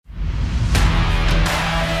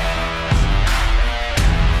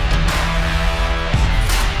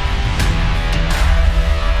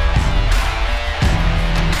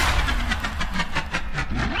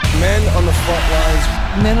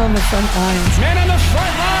Men on the front lines. Men on the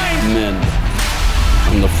front lines. Men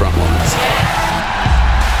on the front lines.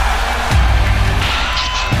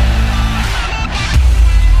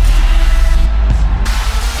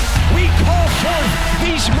 We call forth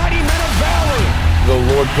these mighty men of valor. The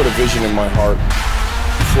Lord put a vision in my heart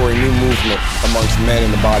for a new movement amongst men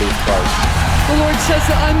in the body of Christ. The Lord says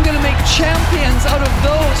that I'm going to make champions out of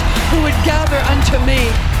those who would gather unto me.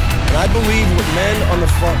 And I believe what men on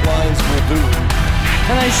the front lines will do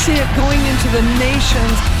And I see it going into the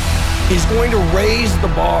nations. is going to raise the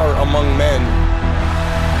bar among men.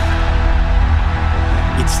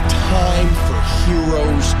 It's time for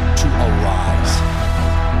heroes to arise.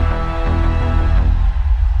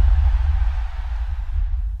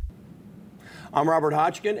 I'm Robert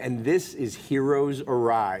Hotchkin, and this is Heroes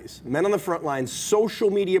Arise. Men on the Front Lines social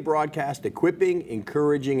media broadcast equipping,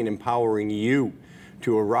 encouraging, and empowering you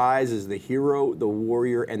to arise as the hero, the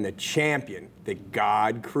warrior, and the champion that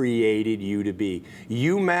God created you to be.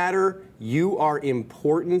 You matter, you are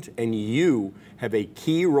important, and you have a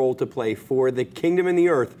key role to play for the kingdom and the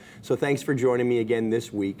earth. So thanks for joining me again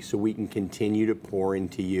this week so we can continue to pour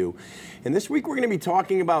into you. And this week we're going to be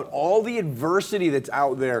talking about all the adversity that's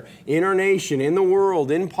out there in our nation, in the world,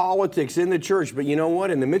 in politics, in the church. But you know what?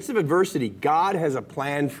 In the midst of adversity, God has a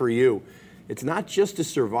plan for you. It's not just to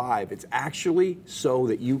survive, it's actually so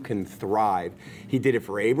that you can thrive. He did it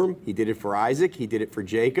for Abram, he did it for Isaac, he did it for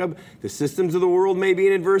Jacob. The systems of the world may be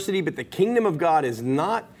in adversity, but the kingdom of God is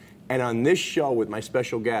not. And on this show with my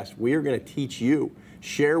special guest, we are going to teach you,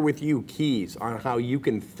 share with you keys on how you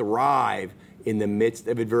can thrive in the midst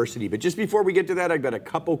of adversity. But just before we get to that, I've got a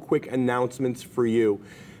couple quick announcements for you.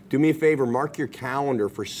 Do me a favor, mark your calendar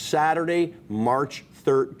for Saturday, March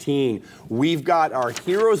 13. We've got our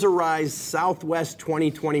Heroes Arise Southwest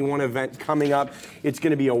 2021 event coming up. It's going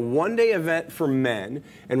to be a one-day event for men,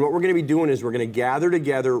 and what we're going to be doing is we're going to gather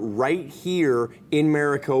together right here in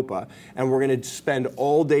Maricopa, and we're going to spend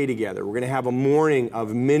all day together. We're going to have a morning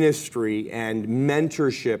of ministry and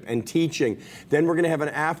mentorship and teaching. Then we're going to have an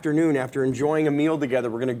afternoon after enjoying a meal together.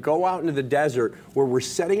 We're going to go out into the desert where we're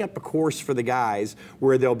setting up a course for the guys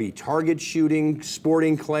where there'll be target shooting,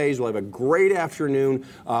 sporting clays. We'll have a great afternoon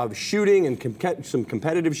of shooting and some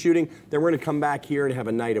competitive shooting. Then we're going to come back here and have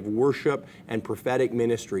a night of worship and prophetic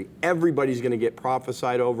ministry. Everybody's going to get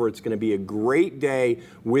prophesied over. It's going to be a great day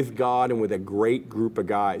with God and with a great group of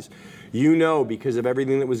guys. You know, because of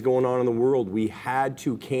everything that was going on in the world, we had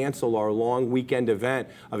to cancel our long weekend event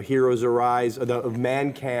of Heroes Arise, of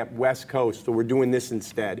Man Camp West Coast. So we're doing this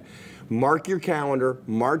instead. Mark your calendar,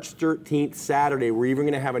 March 13th, Saturday. We're even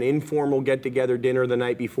going to have an informal get-together dinner the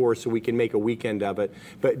night before so we can make a weekend of it.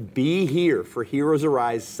 But be here for Heroes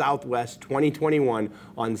Arise Southwest 2021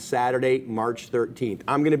 on Saturday, March 13th.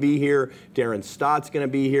 I'm going to be here. Darren Stott's going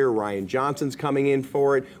to be here. Ryan Johnson's coming in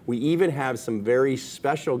for it. We even have some very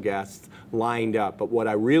special guests lined up. But what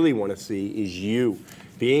I really want to see is you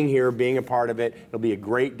being here, being a part of it. It'll be a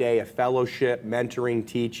great day of fellowship, mentoring,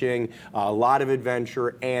 teaching, a lot of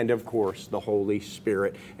adventure, and of course, the Holy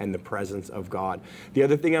Spirit and the presence of God. The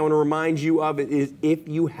other thing I want to remind you of is if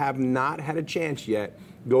you have not had a chance yet,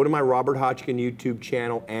 go to my Robert Hotchkin YouTube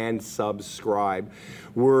channel and subscribe.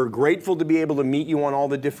 We're grateful to be able to meet you on all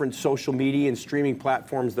the different social media and streaming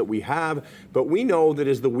platforms that we have, but we know that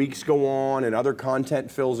as the weeks go on and other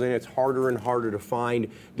content fills in, it's harder and harder to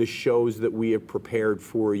find the shows that we have prepared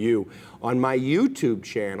for you. On my YouTube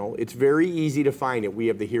channel, it's very easy to find it. We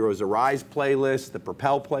have the Heroes Arise playlist, the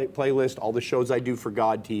Propel playlist, all the shows I do for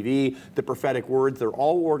God TV, the prophetic words. They're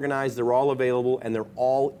all organized, they're all available, and they're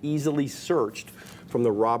all easily searched from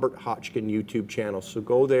the Robert Hotchkin YouTube channel. So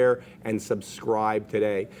go there and subscribe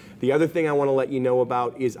today. The other thing I want to let you know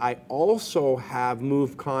about is I also have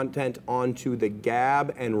moved content onto the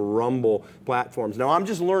Gab and Rumble platforms. Now I'm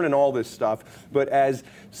just learning all this stuff, but as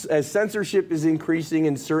censorship is increasing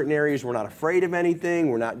in certain areas, we're not afraid of anything,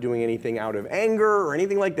 we're not doing anything out of anger or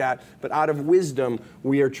anything like that, but out of wisdom,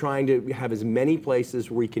 we are trying to have as many places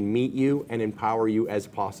where we can meet you and empower you as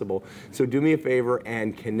possible. So do me a favor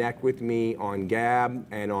and connect with me on Gab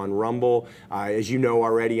and on Rumble. As you know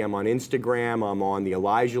already, I'm on Instagram, I'm on the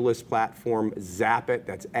Elijah List platform, Zapit,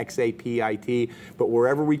 that's X-A-P-I-T. But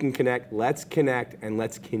wherever we can connect, let's connect and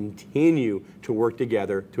let's continue to work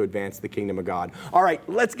together to advance the kingdom of God. All right,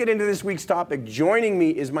 let's get into this week's topic. Joining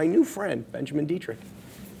me is my new friend, Benjamin Dietrich.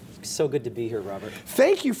 So good to be here, Robert.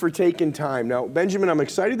 Thank you for taking time. Now, Benjamin, I'm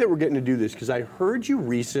excited that we're getting to do this because I heard you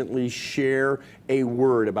recently share a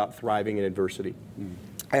word about thriving in adversity.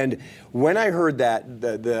 And when I heard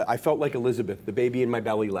that, I felt like Elizabeth, the baby in my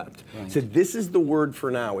belly leapt. Right. Said, this is the word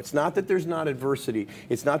for now. It's not that there's not adversity.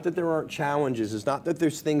 It's not that there aren't challenges. It's not that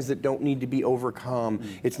there's things that don't need to be overcome.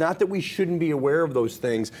 It's not that we shouldn't be aware of those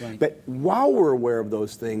things. Right. But while we're aware of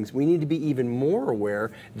those things, we need to be even more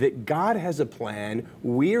aware that God has a plan.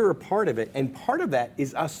 We're a part of it. And part of that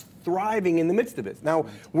is us thriving in the midst of it. Now,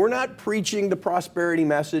 we're not preaching the prosperity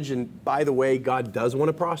message, and by the way, God does want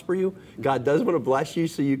to prosper you. God does want to bless you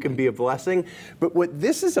so you can be a blessing. But what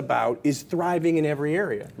this is about is thriving in every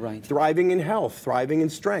area. Right. Thriving in health, thriving in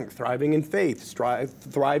strength, thriving in faith,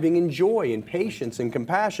 thriving in joy and patience and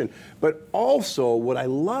compassion. But also, what I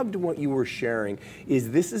loved what you were sharing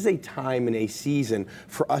is this is a time and a season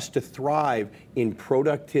for us to thrive in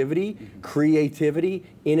productivity, creativity,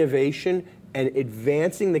 innovation, and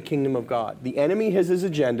advancing the kingdom of God. The enemy has his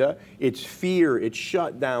agenda. It's fear, it's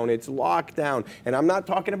shut down, it's locked down. And I'm not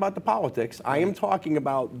talking about the politics. I am talking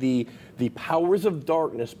about the powers of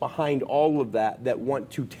darkness behind all of that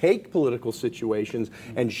want to take political situations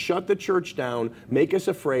and shut the church down, make us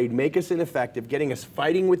afraid, make us ineffective, getting us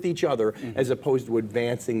fighting with each other as opposed to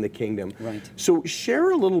advancing the kingdom. Right. So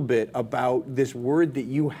share a little bit about this word that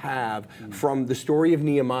you have from the story of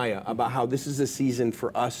Nehemiah, about how this is a season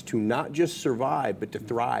for us to not just survive, but to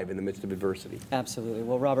thrive in the midst of adversity. Absolutely.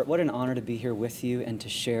 Well, Robert, what an honor to be here with you and to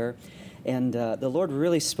share. And the Lord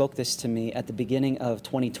really spoke this to me at the beginning of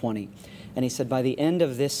 2020. And he said, by the end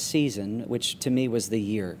of this season, which to me was the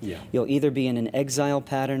year, you'll either be in an exile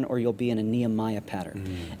pattern or you'll be in a Nehemiah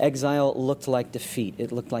pattern. Exile looked like defeat.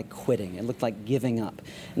 It looked like quitting. It looked like giving up.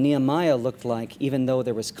 Nehemiah looked like, even though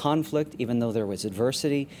there was conflict, even though there was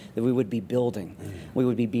adversity, that we would be building. We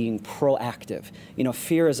would be being proactive. You know,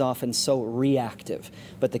 fear is often so reactive,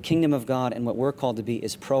 but the kingdom of God and what we're called to be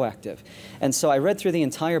is proactive. And so I read through the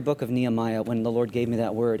entire book of Nehemiah when the Lord gave me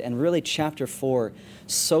that word, and really chapter 4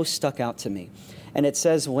 so stuck out to me. And it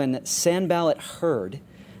says, when Sanballat heard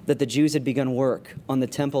that the Jews had begun work on the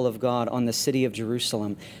temple of God, on the city of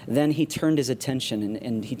Jerusalem, then he turned his attention,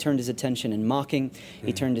 and he turned his attention in mocking.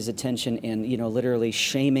 He turned his attention in, literally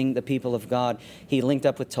shaming the people of God. He linked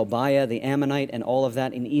up with Tobiah, the Ammonite, and all of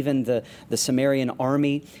that, and even the Samaritan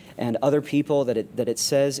army and other people that it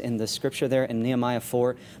says in the scripture there in Nehemiah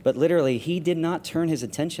 4. But literally, he did not turn his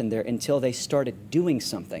attention there until they started doing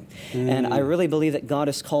something. And I really believe that God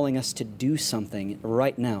is calling us to do something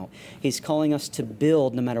right now. He's calling us to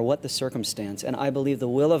build no matter what the circumstance. And I believe the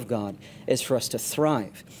will of God is for us to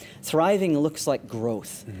thrive. Thriving looks like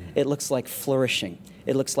growth. It looks like flourishing.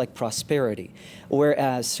 It looks like prosperity.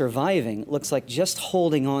 Whereas surviving looks like just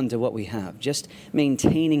holding on to what we have, just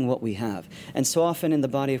maintaining what we have. And so often in the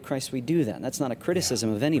body of Christ we do that. That's not a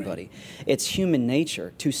criticism of anybody. It's human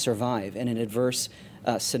nature to survive in an adverse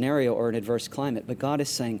scenario or an adverse climate. But God is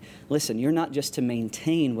saying, listen, you're not just to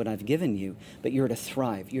maintain what I've given you, but you're to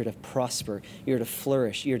thrive, you're to prosper, you're to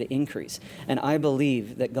flourish, you're to increase. And I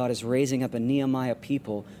believe that God is raising up a Nehemiah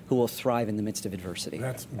people who will thrive in the midst of adversity.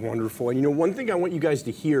 That's wonderful. And one thing I want you guys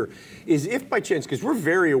to hear is, if by chance, because we're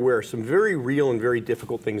very aware some very real and very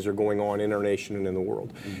difficult things are going on in our nation and in the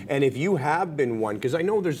world. And if you have been one, because I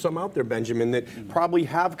know there's some out there, Benjamin, that probably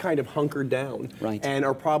have kind of hunkered down and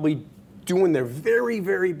are probably doing their very,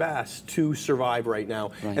 very best to survive right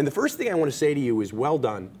now. And the first thing I want to say to you is, well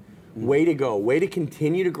done. Way to go. Way to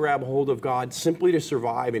continue to grab hold of God, simply to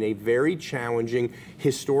survive in a very challenging,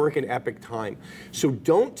 historic, and epic time. So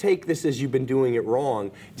don't take this as you've been doing it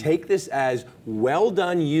wrong. Take this as, well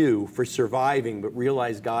done you for surviving, but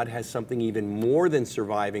realize God has something even more than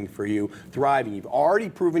surviving for you, thriving. You've already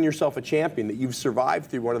proven yourself a champion, that you've survived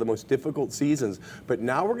through one of the most difficult seasons. But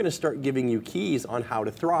now we're going to start giving you keys on how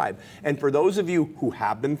to thrive. And for those of you who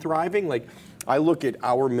have been thriving, like, I look at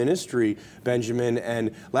our ministry, Benjamin,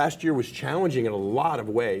 and last year was challenging in a lot of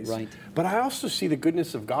ways. But I also see the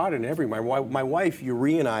goodness of God in every. My wife,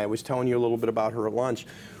 Yuri, and I was telling you a little bit about her at lunch.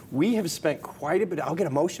 We have spent quite a bit, I'll get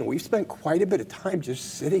emotional, we've spent quite a bit of time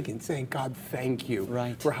just sitting and saying, God, thank you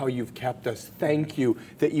for how you've kept us. Thank you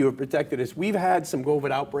that you have protected us. We've had some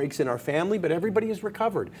COVID outbreaks in our family, but everybody has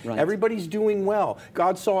recovered. Everybody's doing well.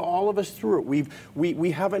 God saw all of us through it.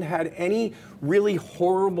 We haven't had any really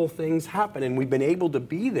horrible things happen, and we've been able to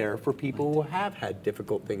be there for people who have had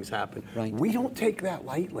difficult things happen. We don't take that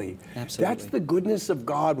lightly. That's the goodness of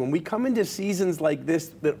God. When we come into seasons like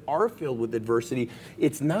this that are filled with adversity,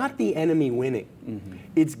 it's not the enemy winning.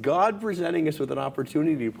 It's God presenting us with an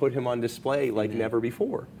opportunity to put him on display like never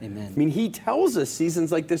before. I mean, he tells us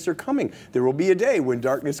seasons like this are coming. There will be a day when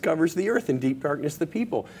darkness covers the earth and deep darkness the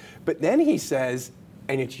people. But then he says,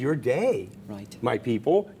 And it's your day, Right. my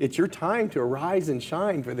people. It's your time to arise and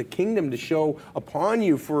shine, for the kingdom to show upon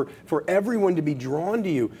you, for everyone to be drawn to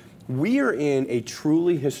you. We are in a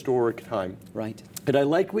truly historic time. Right. And I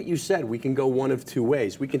like what you said. We can go one of two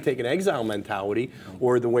ways. We can take an exile mentality,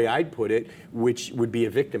 or the way I'd put it, which would be a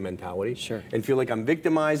victim mentality, Sure. and feel like I'm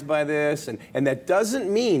victimized by this. And that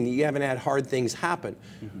doesn't mean that you haven't had hard things happen.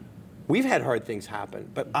 We've had hard things happen,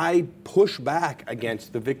 but I push back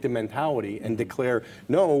against the victim mentality and declare,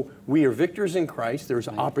 no, we are victors in Christ. There's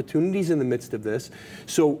opportunities in the midst of this.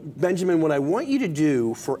 So, Benjamin, what I want you to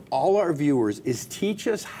do for all our viewers is teach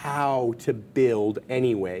us how to build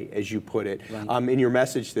anyway, as you put it. Right. In your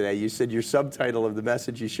message today, you said your subtitle of the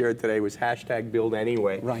message you shared today was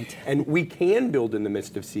 #BuildAnyway. Right. And we can build in the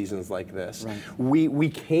midst of seasons like this. Right. We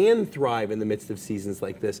can thrive in the midst of seasons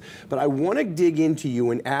like this. But I want to dig into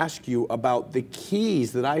you and ask you about the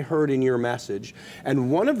keys that I heard in your message. And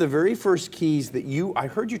one of the very first keys that I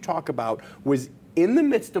heard you talk about was, in the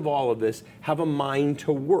midst of all of this, have a mind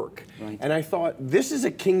to work. Right. And I thought, this is a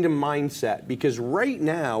kingdom mindset, because right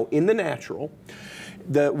now, in the natural,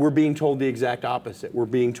 we're being told the exact opposite. We're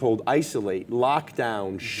being told isolate, lock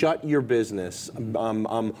down, shut your business,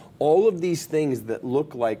 all of these things that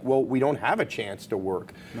look like, well, we don't have a chance to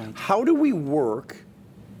work. Right. How do we work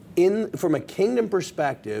from a kingdom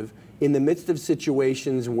perspective in the midst of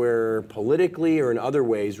situations where politically or in other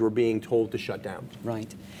ways we're being told to shut down?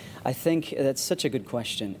 Right. I think that's such a good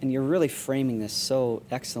question, and you're really framing this so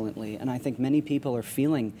excellently, and I think many people are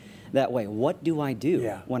feeling that way. What do I do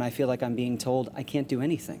when I feel like I'm being told I can't do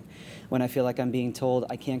anything? When I feel like I'm being told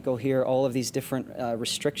I can't go here, all of these different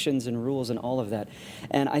restrictions and rules and all of that.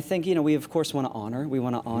 And I think, we of course want to honor. We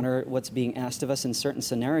want to honor what's being asked of us in certain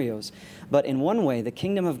scenarios. But in one way, the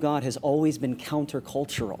kingdom of God has always been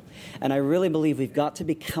countercultural. And I really believe we've got to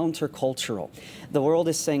be countercultural. The world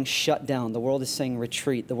is saying shut down. The world is saying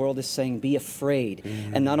retreat. The world is saying be afraid.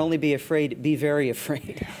 And not only be afraid, be very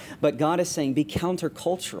afraid. But God is saying be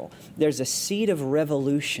countercultural. There's a seed of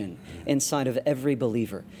revolution inside of every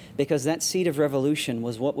believer, because that seed of revolution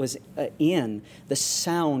was what was in the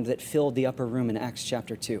sound that filled the upper room in Acts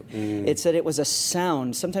chapter 2. It said it was a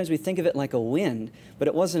sound. Sometimes we think of it like a wind, but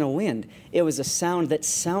it wasn't a wind. It was a sound that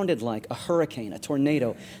sounded like a hurricane, a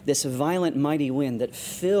tornado, this violent, mighty wind that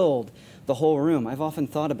filled the whole room. I've often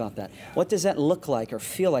thought about that. What does that look like or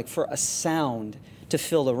feel like for a sound to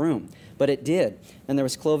fill the room? But it did. And there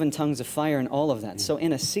was cloven tongues of fire and all of that. So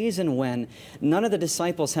in a season when none of the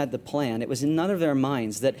disciples had the plan, it was in none of their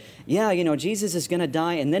minds that, Jesus is going to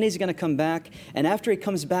die and then he's going to come back. And after he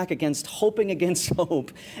comes back, hoping against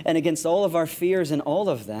hope and against all of our fears and all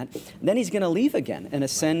of that, then he's going to leave again and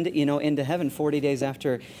ascend, into heaven 40 days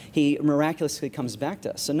after he miraculously comes back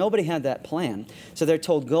to us. So nobody had that plan. So they're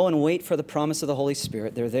told, go and wait for the promise of the Holy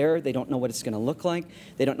Spirit. They're there. They don't know what it's going to look like.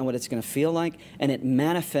 They don't know what it's going to feel like. And it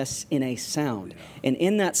manifests in a sound. And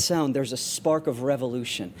in that sound, there's a spark of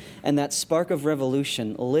revolution. And that spark of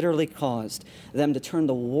revolution literally caused them to turn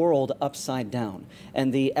the world upside down.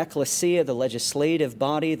 And the ecclesia, the legislative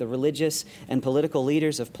body, the religious and political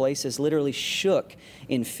leaders of places literally shook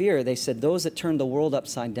in fear. They said, those that turned the world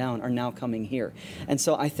upside down are now coming here. And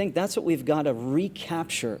so I think that's what we've got to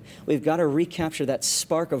recapture. We've got to recapture that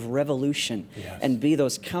spark of revolution and be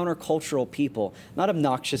those countercultural people, not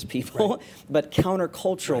obnoxious people, but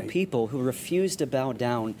countercultural people who refuse to bow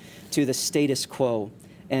down to the status quo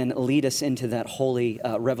and lead us into that holy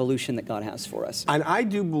revolution that God has for us. And I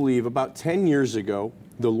do believe about 10 years ago,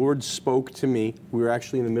 the Lord spoke to me. We were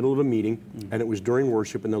actually in the middle of a meeting, and it was during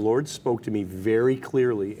worship, and the Lord spoke to me very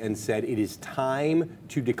clearly and said, it is time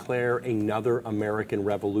to declare another American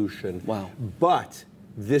revolution. Wow. But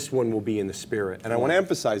this one will be in the Spirit. And I want to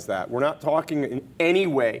emphasize that. We're not talking in any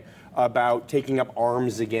way about taking up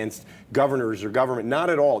arms against governors or government. Not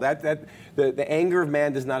at all. The anger of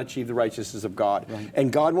man does not achieve the righteousness of God. Right. And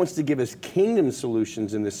God wants to give us kingdom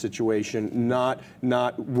solutions in this situation,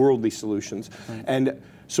 not worldly solutions. Right. And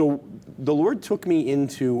so the Lord took me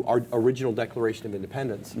into our original Declaration of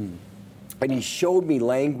Independence. And he showed me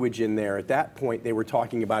language in there. At that point, they were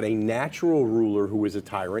talking about a natural ruler who was a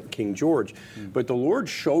tyrant, King George. But the Lord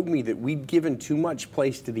showed me that we'd given too much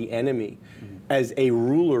place to the enemy as a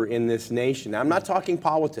ruler in this nation. Now, I'm not talking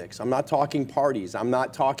politics. I'm not talking parties. I'm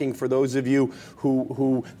not talking for those of you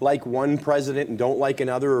who like one president and don't like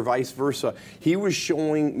another, or vice versa. He was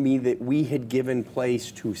showing me that we had given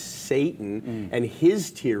place to Satan and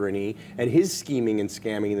his tyranny and his scheming and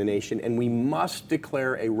scamming in the nation, and we must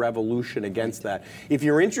declare a revolution against that. If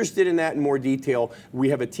you're interested in that in more detail, we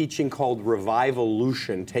have a teaching called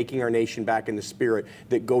Revivolution, taking our nation back in the Spirit,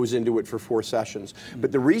 that goes into it for 4 sessions.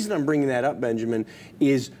 But the reason I'm bringing that up, Benjamin, Benjamin,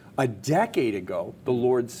 is a decade ago, the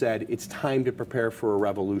Lord said it's time to prepare for a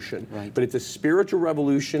revolution. Right. But it's a spiritual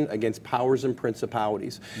revolution against powers and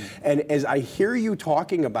principalities. And as I hear you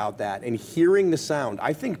talking about that and hearing the sound,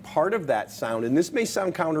 I think part of that sound, and this may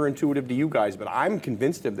sound counterintuitive to you guys, but I'm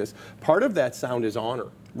convinced of this, part of that sound is honor.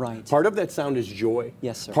 Right. Part of that sound is joy.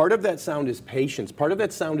 Yes, sir. Part of that sound is patience. Part of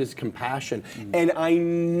that sound is compassion. And I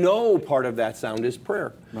know part of that sound is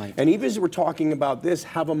prayer. Right. And even as we're talking about this,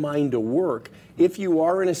 have a mind to work. If you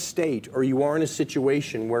are in a state or you are in a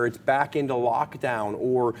situation where it's back into lockdown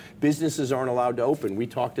or businesses aren't allowed to open, we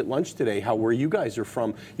talked at lunch today how where you guys are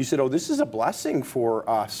from, you said, oh, this is a blessing for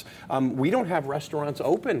us. We don't have restaurants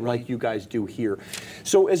open like you guys do here.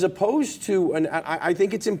 So as opposed to, and I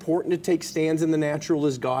think it's important to take stands in the natural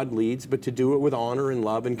as God leads, but to do it with honor and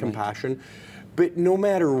love and compassion. But no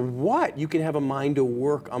matter what, you can have a mind to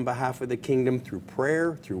work on behalf of the kingdom through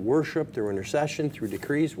prayer, through worship, through intercession, through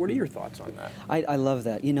decrees. What are your thoughts on that? I love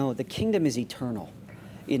that. You know, the kingdom is eternal.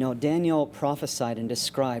 You know, Daniel prophesied and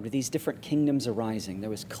described these different kingdoms arising. There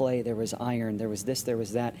was clay, there was iron, there was this, there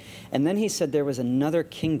was that. And then he said there was another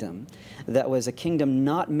kingdom that was a kingdom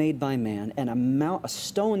not made by man, and a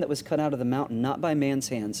stone that was cut out of the mountain, not by man's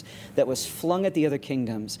hands, that was flung at the other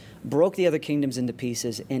kingdoms, broke the other kingdoms into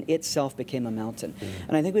pieces, and itself became a mountain.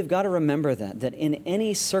 And I think we've got to remember that in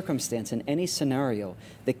any circumstance, in any scenario,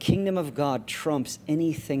 the kingdom of God trumps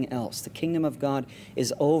anything else. The kingdom of God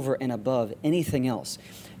is over and above anything else.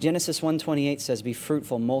 Genesis 1:28 says, be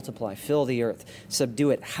fruitful, multiply, fill the earth, subdue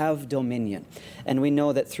it, have dominion. And we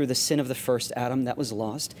know that through the sin of the first Adam, that was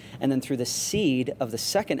lost. And then through the seed of the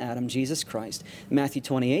second Adam, Jesus Christ, Matthew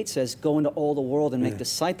 28 says, go into all the world and make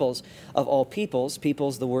disciples of all peoples.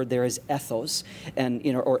 Peoples, the word there is ethos, and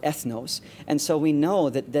or ethnos. And so we know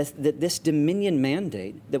that this dominion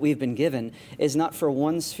mandate that we've been given is not for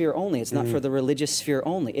one sphere only. It's not for the religious sphere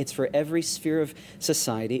only. It's for every sphere of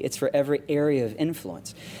society. It's for every area of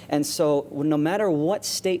influence. And so no matter what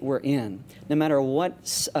state we're in, no matter what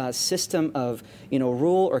system of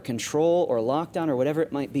rule or control or lockdown or whatever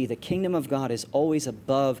it might be, the kingdom of God is always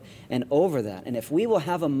above and over that. And if we will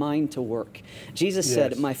have a mind to work, Jesus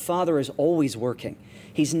said, my Father is always working.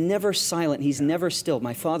 He's never silent. He's never still.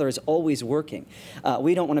 My Father is always working.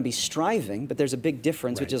 We don't want to be striving, but there's a big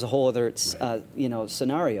difference, which is a whole other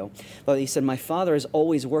scenario. But he said, my Father is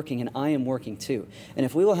always working, and I am working too. And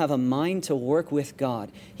if we will have a mind to work with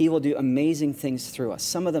God, He will do amazing things through us.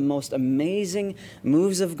 Some of the most amazing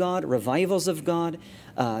moves of God, revivals of God,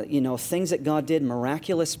 things that God did,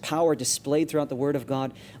 miraculous power displayed throughout the Word of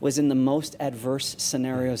God, was in the most adverse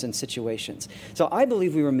scenarios and situations. So I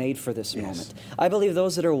believe we were made for this moment. I believe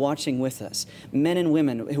those that are watching with us, men and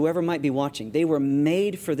women, whoever might be watching, they were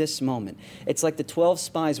made for this moment. It's like the 12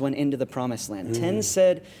 spies went into the promised land. 10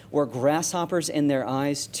 said, we're grasshoppers in their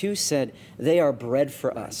eyes. 2 said, they are bread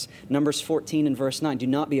for us. Numbers 14 and verse 9, do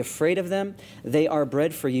not be afraid of them. They are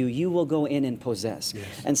bread for you. You will go in and possess.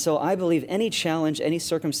 And so I believe any challenge, any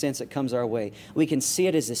circumstance that comes our way, we can see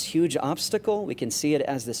it as this huge obstacle. We can see it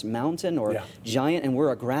as this mountain or giant, and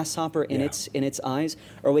we're a grasshopper in its eyes.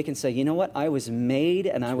 Or we can say, you know what? I was made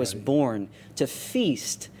and I was born to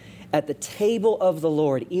feast at the table of the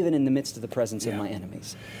Lord, even in the midst of the presence of my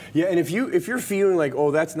enemies. Yeah, and if you're feeling like,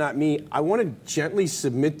 oh, that's not me, I want to gently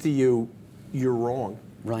submit to you, you're wrong.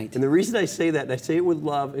 Right. And the reason I say that, and I say it with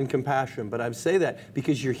love and compassion, but I say that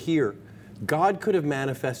because you're here. God could have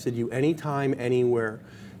manifested you anytime, anywhere.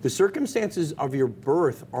 The circumstances of your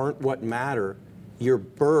birth aren't what matter. Your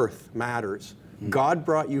birth matters. God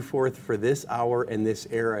brought you forth for this hour and this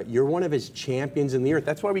era. You're one of His champions in the earth.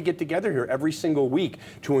 That's why we get together here every single week,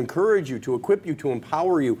 to encourage you, to equip you, to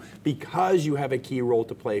empower you, because you have a key role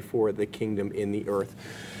to play for the kingdom in the earth.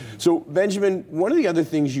 So, Benjamin, one of the other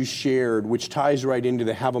things you shared, which ties right into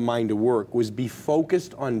the have a mind to work, was be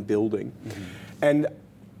focused on building. And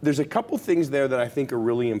there's a couple things there that I think are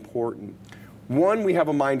really important. One, we have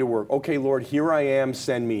a mind to work. Okay, Lord, here I am,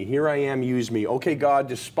 send me. Here I am, use me. Okay, God,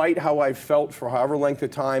 despite how I've felt for however length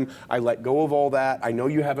of time, I let go of all that. I know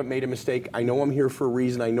you haven't made a mistake. I know I'm here for a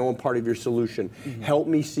reason. I know I'm part of your solution. Help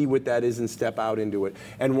me see what that is and step out into it.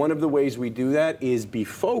 And one of the ways we do that is be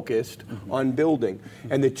focused on building.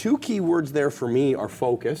 And the two key words there for me are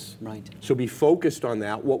focus. Right. So be focused on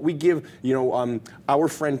that. What we give, our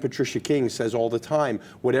friend Patricia King says all the time,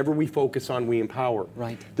 whatever we focus on, we empower.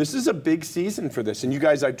 Right. This is a big season for this. And you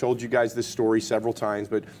guys, I've told you guys this story several times,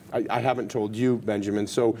 but I haven't told you, Benjamin.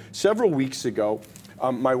 So several weeks ago,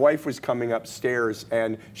 My wife was coming upstairs,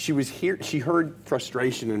 and she was here. She heard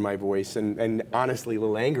frustration in my voice, and honestly, a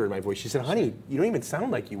little anger in my voice. She said, "Honey, you don't even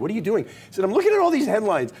sound like you. What are you doing?" I said, "I'm looking at all these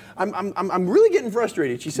headlines. I'm really getting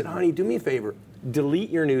frustrated." She said, "Honey, do me a favor. Delete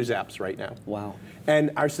your news apps right now." Wow.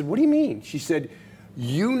 And I said, "What do you mean?" She said,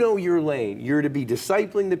 "You know your lane. You're to be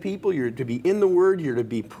discipling the people. You're to be in the Word. You're to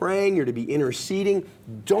be praying. You're to be interceding.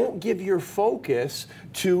 Don't give your focus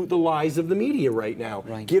to the lies of the media right now.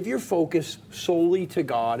 Right. Give your focus solely to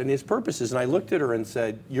God and His purposes." And I looked at her and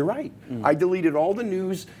said, "You're right." I deleted all the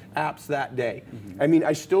news apps that day. I mean,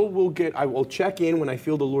 I still will I will check in when I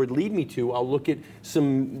feel the Lord lead me to. I'll look at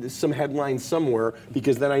some headlines somewhere,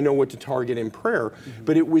 because then I know what to target in prayer.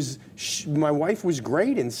 But it was, my wife was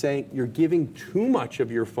great in saying, "You're giving too much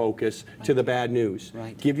of your focus to the bad news.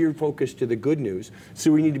 Right. Give your focus to the good news."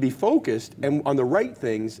 So we need to be focused and on the right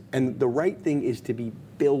things, and the right thing is to be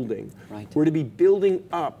building. Right. We're to be building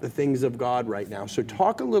up the things of God right now. So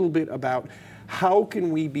talk a little bit about how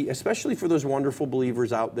can we be, especially for those wonderful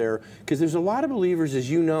believers out there, because there's a lot of believers, as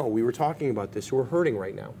you know, we were talking about this, who are hurting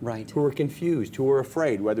right now. Right. Who are confused, who are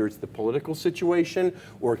afraid, whether it's the political situation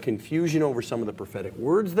or confusion over some of the prophetic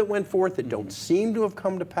words that went forth that don't seem to have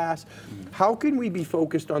come to pass. How can we be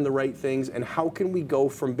focused on the right things, and how can we go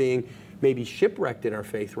from being maybe shipwrecked in our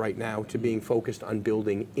faith right now to being focused on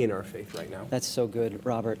building in our faith right now? That's so good,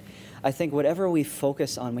 Robert. I think whatever we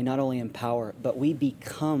focus on, we not only empower, but we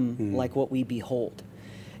become like what we behold.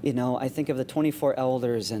 You know, I think of the 24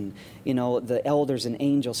 elders and, you know, the elders and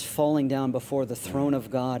angels falling down before the throne of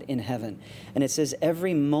God in heaven. And it says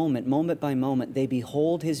every moment, moment by moment, they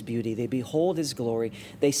behold His beauty, they behold His glory,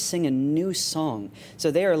 they sing a new song. So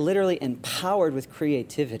they are literally empowered with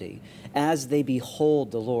creativity as they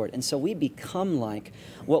behold the Lord. And so we become like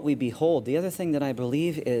what we behold. The other thing that I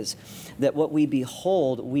believe is that what we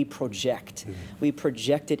behold, we project. We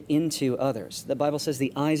project it into others. The Bible says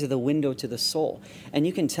the eyes are the window to the soul. And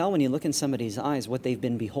you can tell when you look in somebody's eyes what they've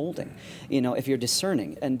been beholding, you know, if you're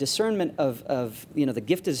discerning. And discernment of you know, the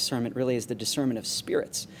gift of discernment really is the discernment of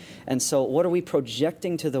spirits. And so what are we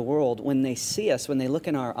projecting to the world when they see us, when they look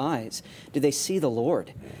in our eyes? Do they see the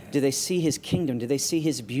Lord? Do they see His kingdom? Do they see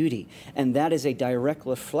His beauty? And that is a direct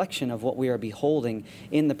reflection of what we are beholding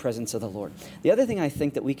in the presence of the Lord. The other thing I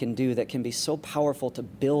think that we can do that can be so powerful to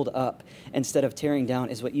build up instead of tearing down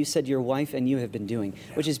is what you said your wife and you have been doing,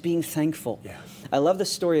 which is being thankful. Yeah. I love the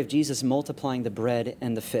story of Jesus multiplying the bread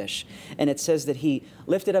and the fish. And it says that He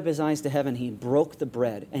lifted up His eyes to heaven, He broke the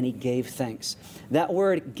bread, and He gave thanks. That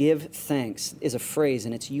word, give thanks, is a phrase,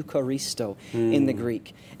 and it's Eucharisto in the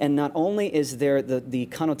Greek. And not only is there the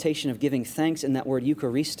connotation of giving thanks in that word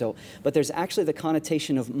Eucharisto, but there's actually the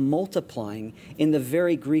connotation of multiplying in the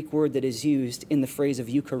very Greek word that is used in the phrase of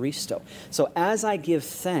Eucharisto. So as I give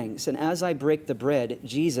thanks and as I break the bread,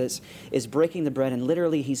 Jesus is breaking the bread, and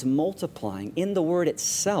literally He's multiplying. In the word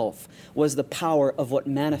itself was the power of what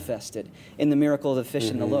manifested in the miracle of the fish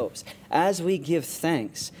and the loaves. As we give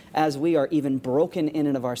thanks, as we are even broken in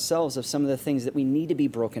and of ourselves of some of the things that we need to be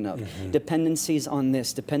broken of, dependencies on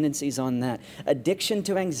this, dependencies on that, addiction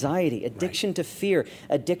to anxiety, addiction to fear,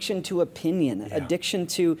 addiction to opinion, addiction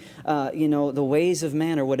to you know, the ways of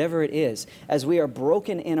man or whatever it is, as we are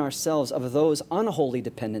broken in ourselves of those unholy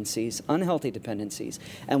dependencies, unhealthy dependencies,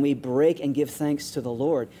 and we break and give thanks to the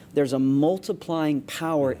Lord, there's a multiplying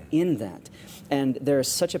power in that. And there is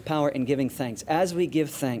such a power in giving thanks. As we give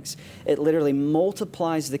thanks, it literally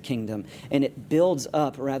multiplies the kingdom, and it builds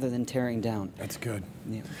up rather than tearing down. That's good.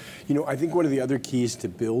 Yeah. You know, I think one of the other keys to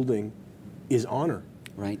building is honor.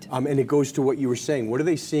 Right. And it goes to what you were saying. What are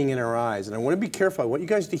they seeing in our eyes? And I want to be careful. I want you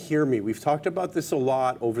guys to hear me. We've talked about this a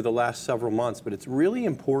lot over the last several months, but it's really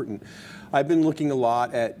important. I've been looking a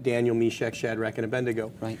lot at Daniel, Meshach, Shadrach, and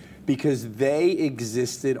Abednego. Right. Because they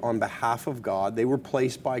existed on behalf of God. They were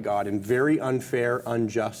placed by God in very unfair,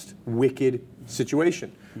 unjust, wicked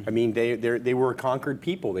situation. I mean, they were a conquered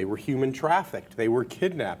people. They were human trafficked. They were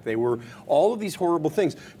kidnapped. They were all of these horrible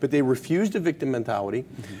things. But they refused a victim mentality.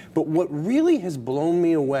 But what really has blown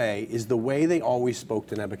me away is the way they always spoke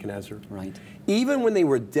to Nebuchadnezzar. Right. Even when they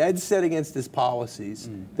were dead set against his policies,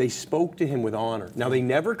 they spoke to him with honor. Now, they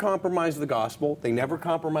never compromised the gospel. They never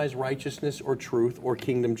compromised righteousness or truth or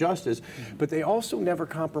kingdom justice. But they also never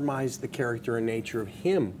compromised the character and nature of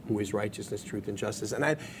Him who is righteousness, truth, and justice.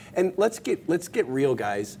 And let's get real,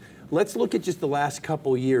 guys. let's look at just the last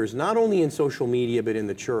couple years, not only in social media, but in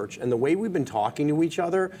the church, and the way we've been talking to each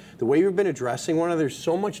other, the way we've been addressing one another. There's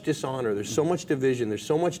so much dishonor, there's so much division, there's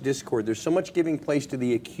so much discord, there's so much giving place to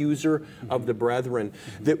the accuser of the brethren,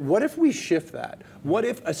 that what if we shift that? What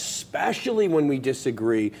if, especially when we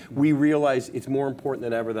disagree, we realize it's more important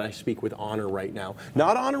than ever that I speak with honor right now?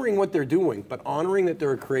 Not honoring what they're doing, but honoring that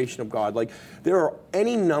they're a creation of God. Like, there are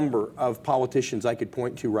any number of politicians I could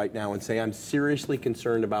point to right now and say I'm seriously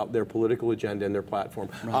concerned about their political agenda and their platform.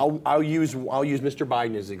 Right. I'll use Mr.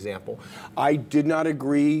 Biden as an example. I do not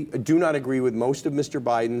agree with most of Mr.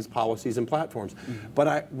 Biden's policies and platforms, but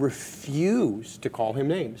I refuse to call him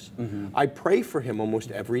names. I pray for him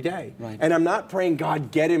almost every day. Right. And I'm not praying,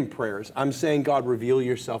 God, get him prayers. I'm saying, God, reveal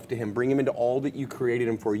yourself to him. Bring him into all that you created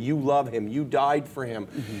him for. You love him. You died for him.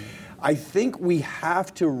 I think we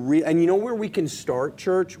have to, and you know where we can start,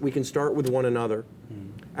 church? We can start with one another.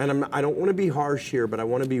 And I don't want to be harsh here, but I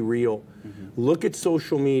want to be real. Look at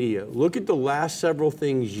social media. Look at the last several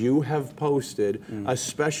things you have posted,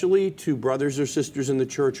 especially to brothers or sisters in the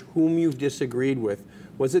church whom you've disagreed with.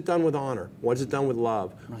 Was it done with honor? Was it done with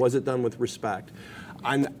love? Right. Was it done with respect?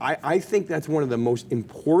 And I think that's one of the most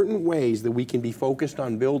important ways that we can be focused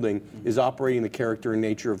on building is operating the character and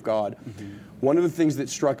nature of God. One of the things that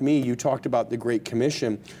struck me, you talked about the Great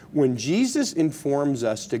Commission. When Jesus informs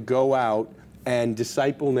us to go out and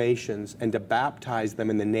disciple nations and to baptize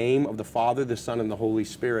them in the name of the Father, the Son, and the Holy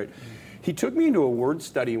Spirit, he took me into a word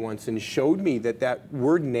study once and showed me that that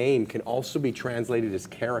word name can also be translated as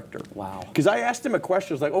character. Wow. Because I asked him a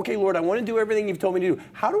question. I was like, okay, Lord, I want to do everything you've told me to do.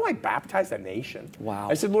 How do I baptize a nation? Wow.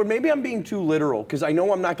 I said, Lord, maybe I'm being too literal because I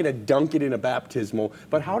know I'm not going to dunk it in a baptismal,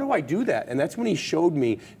 but how do I do that? And that's when he showed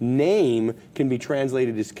me name can be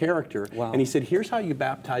translated as character. Wow. And he said, here's how you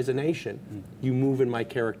baptize a nation. You move in my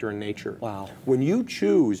character and nature. Wow. When you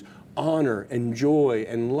choose honor and joy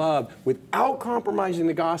and love without compromising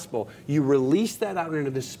the gospel, you release that out into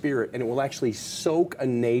the Spirit, and it will actually soak a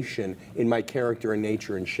nation in my character and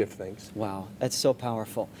nature and shift things. Wow, that's so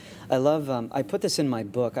powerful. I love, I put this in my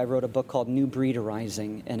book. I wrote a book called New Breed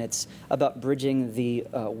Arising, and it's about bridging the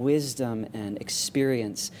wisdom and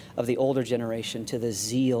experience of the older generation to the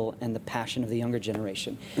zeal and the passion of the younger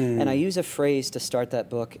generation. And I use a phrase to start that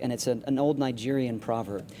book, and it's an old Nigerian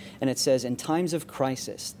proverb, and it says, in times of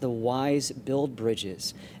crisis, the wise build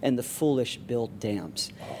bridges and the foolish build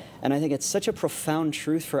dams. And I think it's such a profound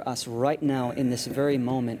truth for us right now in this very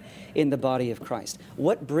moment in the body of Christ.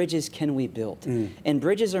 What bridges can we build? And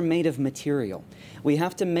bridges are made of material. We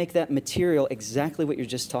have to make that material exactly what you're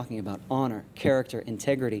just talking about: honor, character,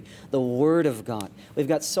 integrity, the Word of God. We've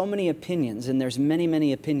got so many opinions, and there's many,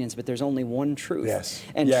 many opinions, but there's only one truth. Yes.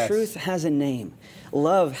 And truth has a name.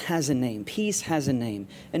 Love has a name. Peace has a name.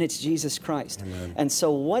 And it's Jesus Christ. Amen. And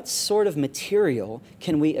so what sort of material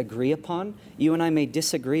can we agree upon? You and I may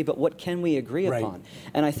disagree, but what can we agree upon?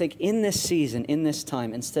 And I think in this season, in this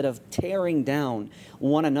time, instead of tearing down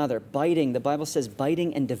one another, biting, the Bible says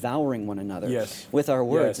biting and devouring one another with our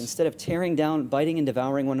words. Instead of tearing down, biting and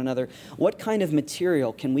devouring one another, what kind of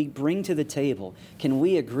material can we bring to the table, can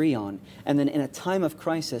we agree on, and then in a time of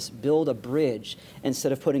crisis, build a bridge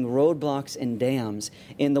instead of putting roadblocks and dams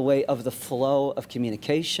in the way of the flow of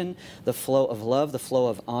communication, the flow of love, the flow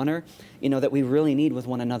of honor, you know, that we really need with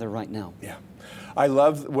one another right now. Yeah. I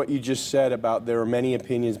love what you just said about there are many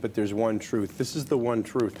opinions, but there's one truth. This is the one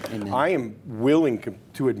truth. Amen. I am willing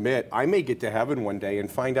to admit I may get to heaven one day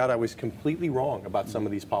and find out I was completely wrong about some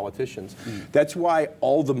of these politicians. That's why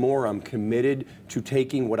all the more I'm committed to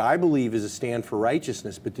taking what I believe is a stand for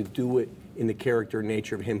righteousness, but to do it in the character and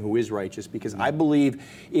nature of Him who is righteous. Because I believe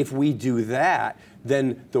if we do that,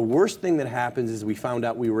 then the worst thing that happens is we found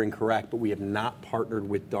out we were incorrect, but we have not partnered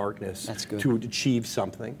with darkness to achieve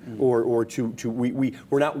something, or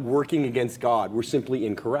we're not working against God. We're simply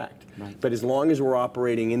incorrect. Right. But as long as we're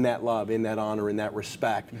operating in that love, in that honor, in that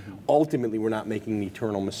respect, ultimately we're not making an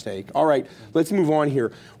eternal mistake. All right, let's move on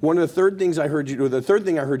here. The third thing I heard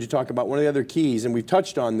you talk about, one of the other keys, and we've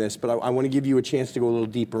touched on this, but I want to give you a chance to go a little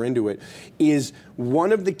deeper into it, is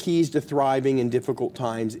one of the keys to thriving in difficult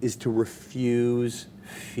times is to refuse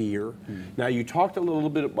fear. Now, you talked a little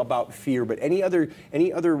bit about fear, but any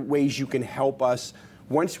other ways you can help us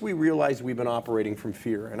once we realize we've been operating from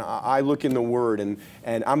fear? And I look in the Word, and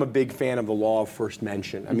I'm a big fan of the law of first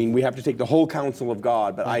mention. I mean, we have to take the whole counsel of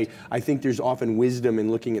God, but I think there's often wisdom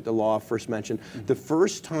in looking at the law of first mention. The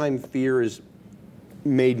first time fear is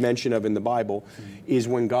made mention of in the Bible, is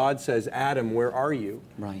when God says, Adam, where are you?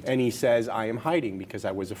 Right. And he says, I am hiding because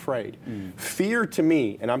I was afraid. Fear to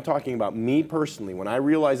me, and I'm talking about me personally, when I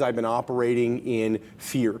realize I've been operating in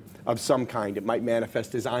fear of some kind, it might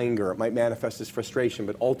manifest as anger, it might manifest as frustration,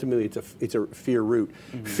 but ultimately it's a fear root.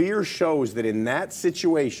 Fear shows that in that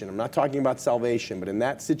situation, I'm not talking about salvation, but in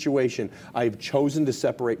that situation, I've chosen to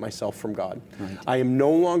separate myself from God. Right. I am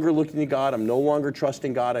no longer looking to God, I'm no longer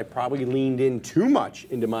trusting God, I probably leaned in too much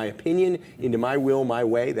into my opinion, into my will, my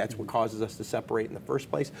way. That's what causes us to separate in the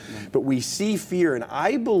first place. Right. But we see fear, and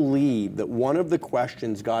I believe that one of the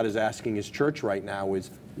questions God is asking His church right now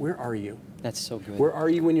is, where are you? That's so good. Where are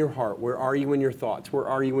you in your heart? Where are you in your thoughts? Where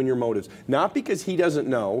are you in your motives? Not because He doesn't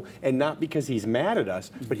know, and not because He's mad at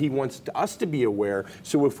us, but He wants us to be aware.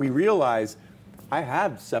 So if we realize, I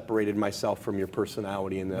have separated myself from your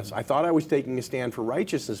personality in this. I thought I was taking a stand for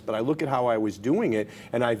righteousness, but I look at how I was doing it,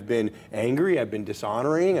 and I've been angry, I've been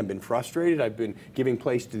dishonoring, I've been frustrated, I've been giving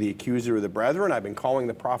place to the accuser of the brethren, I've been calling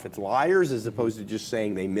the prophets liars as opposed to just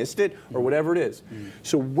saying they missed it, or whatever it is.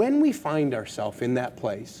 So when we find ourselves in that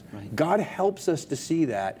place, God helps us to see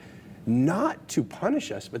that, not to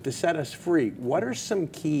punish us, but to set us free. What are some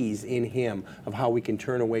keys in Him of how we can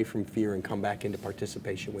turn away from fear and come back into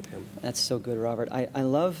participation with Him? That's so good, Robert. I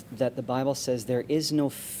love that the Bible says there is no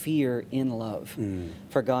fear in love,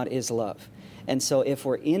 for God is love. And so if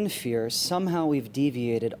we're in fear, somehow we've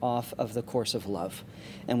deviated off of the course of love.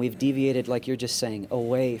 And we've deviated, like you're just saying,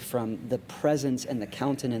 away from the presence and the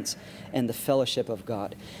countenance and the fellowship of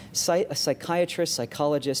God. Psychiatrists,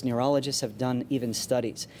 psychologists, neurologists have done even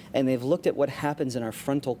studies, and they've looked at what happens in our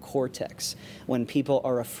frontal cortex when people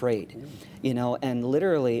are afraid. You know, and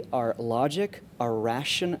literally our logic, our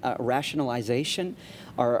rationalization,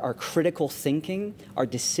 our critical thinking, our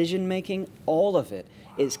decision-making, all of it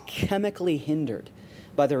is chemically hindered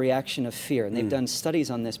by the reaction of fear. And they've done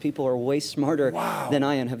studies on this. People are way smarter than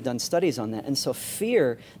I am have done studies on that. And so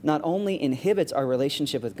fear not only inhibits our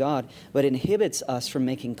relationship with God, but inhibits us from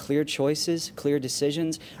making clear choices, clear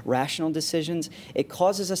decisions, rational decisions. It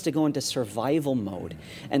causes us to go into survival mode.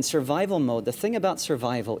 And survival mode, the thing about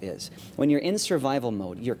survival is, when you're in survival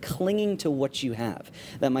mode, you're clinging to what you have.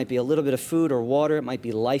 That might be a little bit of food or water, it might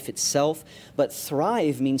be life itself, but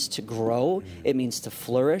thrive means to grow, it means to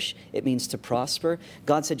flourish, it means to prosper.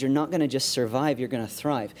 God said you're not going to just survive, you're going to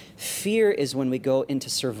thrive. Fear is when we go into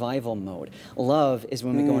survival mode. Love is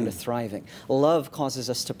when we go into thriving. Love causes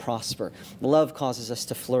us to prosper. Love causes us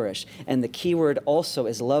to flourish. And the key word also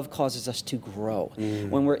is love causes us to grow.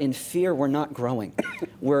 When we're in fear, we're not growing.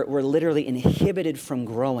 We're literally inhibited from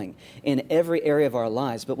growing in every area of our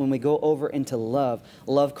lives. But when we go over into love,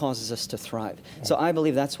 love causes us to thrive. So I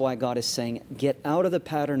believe that's why God is saying, get out of the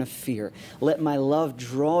pattern of fear. Let my love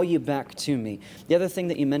draw you back to me. The other thing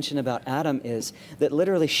that you mentioned about Adam is that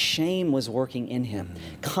literally shame was working in him.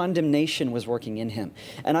 Condemnation was working in him.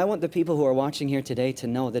 And I want the people who are watching here today to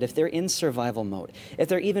know that if they're in survival mode, if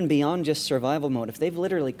they're even beyond just survival mode, if they've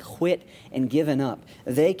literally quit and given up,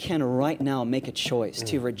 they can right now make a choice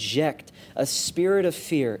to reject a spirit of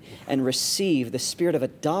fear and receive the spirit of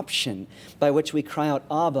adoption by which we cry out,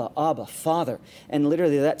 Abba, Abba, Father. And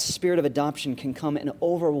literally that spirit of adoption can come and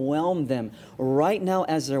overwhelm them right now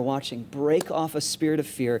as they're watching. Break off a spirit of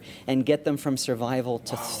fear and get them from survival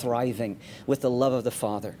to thriving with the love of the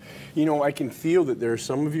Father. You know, I can feel that there are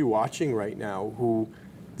some of you watching right now who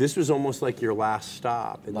this was almost like your last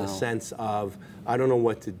stop in the sense of, I don't know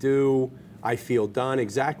what to do, I feel done.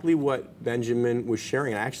 Exactly what Benjamin was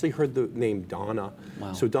sharing. I actually heard the name Donna.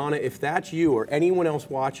 So Donna, if that's you or anyone else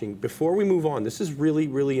watching, before we move on, this is really,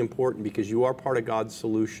 really important because you are part of God's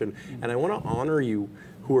solution. And I want to honor you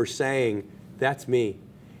who are saying, that's me.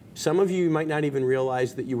 Some of you might not even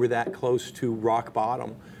realize that you were that close to rock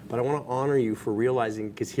bottom. But I want to honor you for realizing,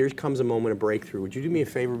 because here comes a moment of breakthrough. Would you do me a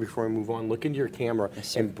favor before I move on? Look into your camera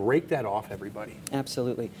and break that off, everybody.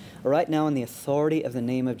 Absolutely. Right now, in the authority of the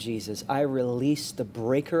name of Jesus, I release the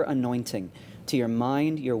breaker anointing to your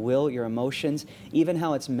mind, your will, your emotions, even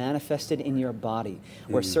how it's manifested in your body,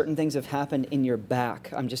 where certain things have happened in your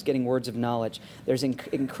back. I'm just getting words of knowledge. There's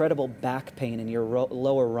incredible back pain in your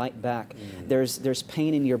lower right back. There's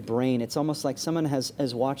pain in your brain. It's almost like someone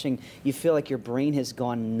is watching, you feel like your brain has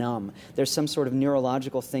gone numb. There's some sort of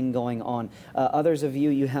neurological thing going on. Others of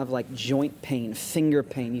you have like joint pain, finger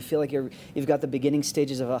pain. You feel like you've got the beginning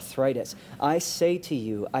stages of arthritis. I say to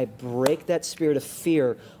you, I break that spirit of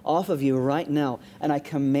fear off of you right now now, and I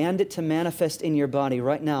command it to manifest in your body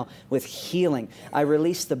right now with healing. I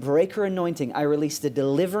release the breaker anointing. I release the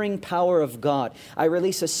delivering power of God. I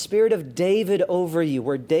release a spirit of David over you,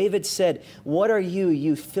 where David said, what are you,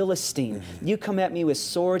 you Philistine? You come at me with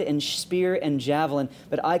sword and spear and javelin,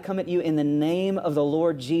 but I come at you in the name of the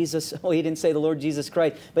Lord Jesus. Oh, he didn't say the Lord Jesus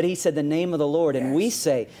Christ, but he said the name of the Lord. And we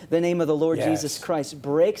say the name of the Lord Jesus Christ.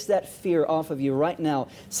 Breaks that fear off of you right now.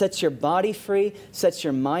 Sets your body free, sets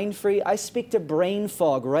your mind free. I speak to brain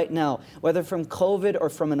fog right now, whether from COVID or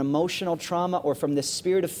from an emotional trauma or from the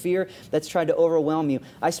spirit of fear that's tried to overwhelm you.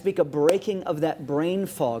 I speak a breaking of that brain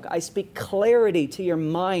fog. I speak clarity to your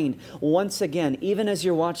mind once again, even as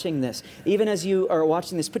you're watching this. Even as you are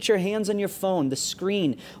watching this, put your hands on your phone, the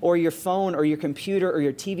screen, or your phone or your computer or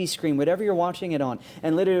your TV screen, whatever you're watching it on,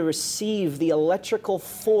 and literally receive the electrical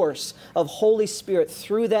force of Holy Spirit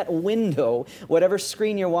through that window, whatever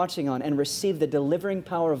screen you're watching on, and receive the delivering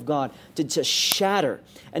power of God to shatter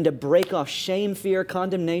and to break off shame, fear,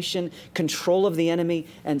 condemnation, control of the enemy,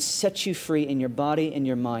 and set you free in your body and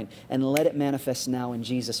your mind. And let it manifest now in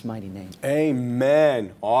Jesus' mighty name.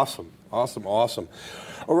 Amen. Awesome. Awesome. Awesome.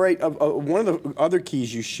 All right. One of the other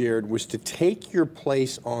keys you shared was to take your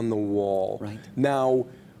place on the wall. Right. Now,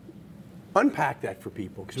 unpack that for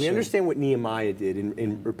people, because we understand what Nehemiah did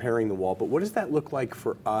in repairing the wall, but what does that look like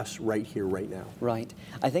for us right here, right now? Right.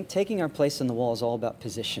 I think taking our place on the wall is all about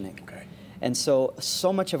positioning. Okay. And so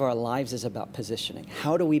much of our lives is about positioning.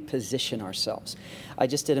 How do we position ourselves? I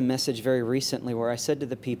just did a message very recently where I said to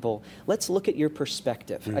the people, let's look at your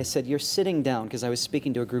perspective. I said, you're sitting down, because I was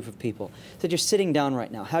speaking to a group of people. I said, you're sitting down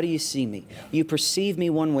right now. How do you see me? You perceive me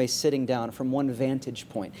one way sitting down from one vantage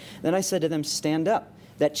point. Then I said to them, stand up.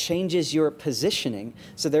 That changes your positioning,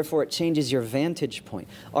 so therefore it changes your vantage point.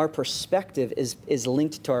 Our perspective is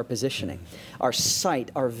linked to our positioning. Our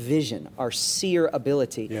sight, our vision, our seer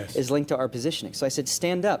ability is linked to our positioning. So I said,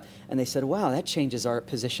 stand up. And they said, wow, that changes our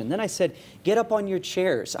position. Then I said, get up on your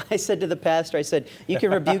chairs. I said to the pastor, I said, you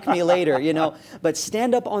can rebuke me later, you know, but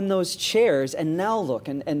stand up on those chairs and now look.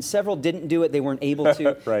 And several didn't do it. They weren't able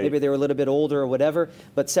to. Maybe they were a little bit older or whatever,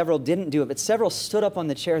 but several didn't do it. But several stood up on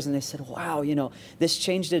the chairs and they said, wow, you know, this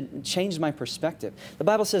changed my perspective. The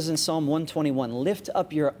Bible says in Psalm 121, lift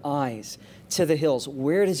up your eyes to the hills.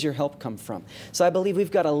 Where does your help come from? So I believe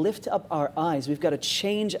we've got to lift up our eyes. We've got to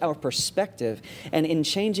change our perspective. And in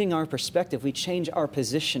changing our perspective, we change our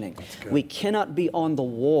positioning. We cannot be on the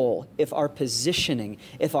wall if our positioning,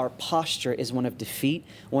 if our posture is one of defeat,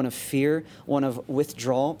 one of fear, one of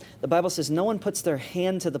withdrawal. The Bible says no one puts their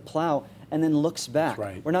hand to the plow and then looks back.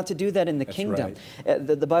 We're not to do that in the kingdom.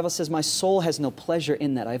 The Bible says, my soul has no pleasure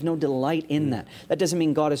in that. I have no delight in that. That doesn't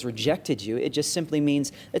mean God has rejected you. It just simply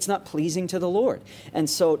means it's not pleasing to the Lord. And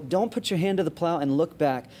so don't put your hand to the plow and look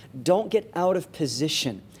back. Don't get out of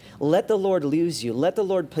position. Let the Lord use you. Let the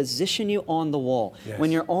Lord position you on the wall.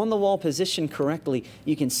 When you're on the wall positioned correctly,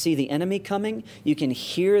 you can see the enemy coming. You can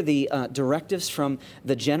hear the directives from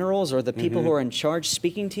the generals or the people who are in charge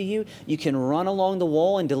speaking to you. You can run along the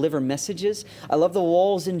wall and deliver messages. I love the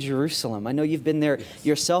walls in Jerusalem. I know you've been there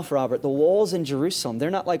yourself, Robert. The walls in Jerusalem,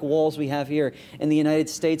 they're not like walls we have here in the United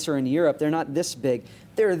States or in Europe. They're not this big.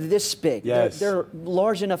 They're this big. They're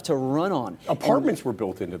large enough to run on. Apartments were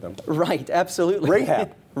built into them. Right, absolutely.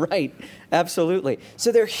 Rahab. Right, absolutely.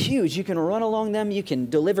 So they're huge. You can run along them. You can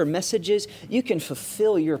deliver messages. You can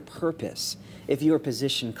fulfill your purpose if you are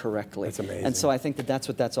positioned correctly. That's amazing. And so I think that's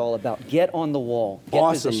what that's all about. Get on the wall. Get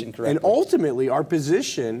positioned correctly. And ultimately, our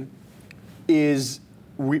position is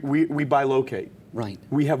we bilocate. Right.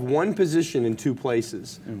 We have one position in two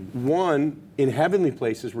places. One, in heavenly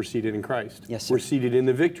places, we're seated in Christ. Yes, sir. We're seated in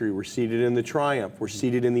the victory. We're seated in the triumph. We're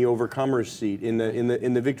seated in the overcomer's seat, in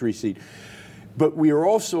the victory seat. But we are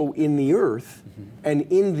also in the earth, and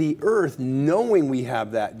in the earth, knowing we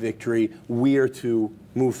have that victory, we are to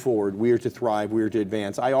move forward. We are to thrive. We are to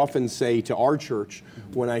advance. I often say to our church,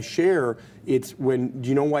 when I share, do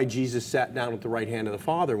you know why Jesus sat down at the right hand of the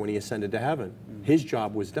Father when he ascended to heaven? His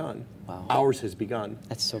job was done. Wow. Ours has begun.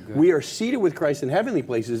 That's so good. We are seated with Christ in heavenly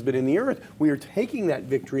places, but in the earth, we are taking that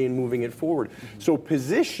victory and moving it forward. So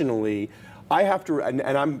positionally, I have to, and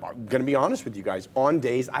I'm going to be honest with you guys, on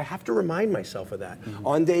days, I have to remind myself of that.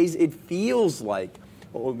 On days, it feels like,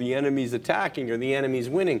 oh, the enemy's attacking or the enemy's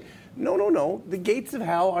winning. No. The gates of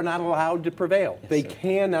hell are not allowed to prevail. They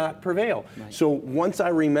cannot prevail. So once I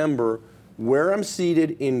remember where I'm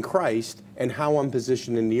seated in Christ and how I'm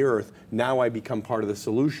positioned in the earth, now I become part of the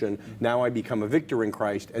solution. Now I become a victor in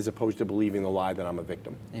Christ as opposed to believing the lie that I'm a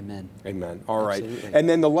victim. Amen. Amen. All right. Absolutely. And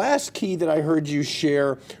then the last key that I heard you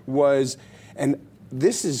share was, and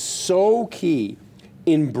this is so key,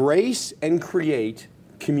 embrace and create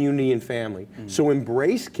community and family. So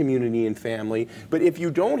embrace community and family, but if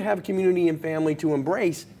you don't have community and family to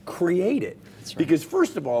embrace, create it. That's right. Because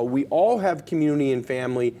first of all, we all have community and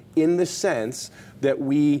family in the sense that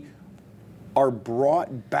we are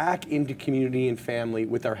brought back into community and family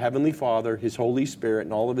with our Heavenly Father, His Holy Spirit,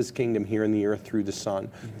 and all of His kingdom here in the earth through the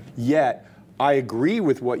Son. Yet, I agree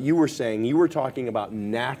with what you were saying. You were talking about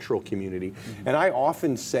natural community. And I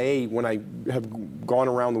often say when I have gone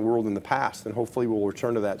around the world in the past, and hopefully we'll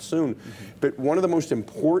return to that soon, but one of the most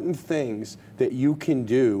important things that you can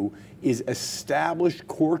do is establish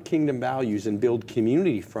core kingdom values and build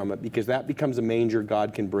community from it, because that becomes a manger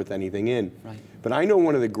God can birth anything in. Right. But I know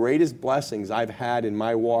one of the greatest blessings I've had in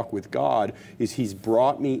my walk with God is He's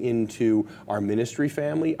brought me into our ministry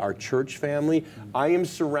family, our church family. I am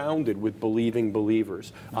surrounded with believing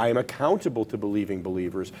believers. I am accountable to believing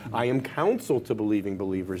believers. I am counsel to believing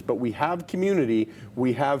believers. But we have community,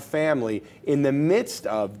 we have family in the midst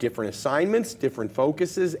of different assignments, different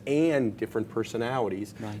focuses, and different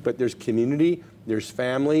personalities. Right. But there's community, there's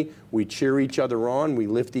family, we cheer each other on, we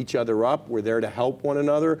lift each other up, we're there to help one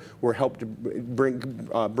another, we're helped to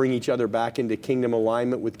bring each other back into kingdom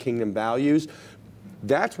alignment with kingdom values.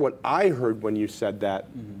 That's what I heard when you said that.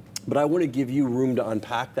 But I want to give you room to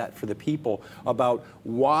unpack that for the people about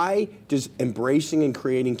why does embracing and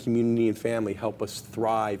creating community and family help us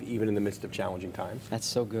thrive even in the midst of challenging times? That's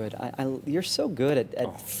so good. You're so good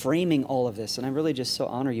at framing all of this, and I really just so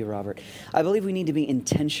honor you, Robert. I believe we need to be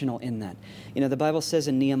intentional in that. You know, the Bible says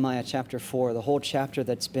in Nehemiah chapter 4, the whole chapter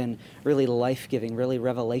that's been really life-giving, really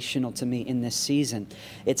revelational to me in this season,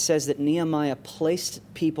 it says that Nehemiah placed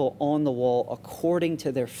people on the wall according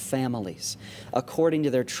to their families, according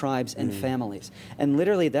to their tribes and families. And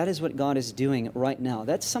literally, that is what God is doing right now.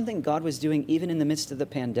 That's something God was doing even in the midst of the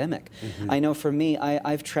pandemic. I know for me,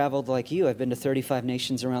 I've traveled like you. I've been to 35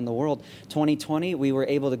 nations around the world. 2020, we were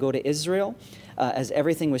able to go to Israel. As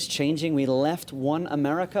everything was changing, we left One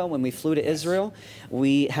America when we flew to Israel.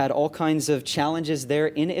 We had all kinds of challenges there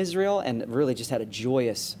in Israel and really just had a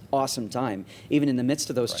joyous, awesome time, even in the midst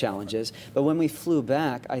of those challenges. But when we flew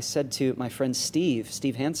back, I said to my friend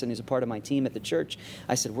Steve Hansen, who's a part of my team at the church,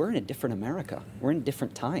 I said, we're in a different America. We're in a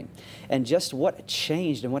different time. And just what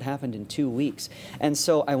changed and what happened in 2 weeks. And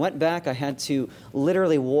so I went back. I had to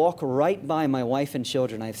literally walk right by my wife and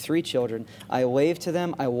children. I have 3 children. I waved to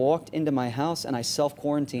them. I walked into my house and I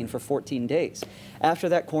self-quarantined for 14 days. After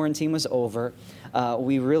that quarantine was over,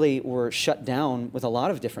 we really were shut down with a lot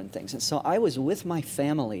of different things. And so I was with my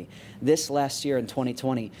family this last year in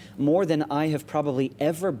 2020 more than I have probably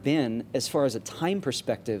ever been as far as a time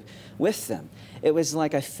perspective with them. It was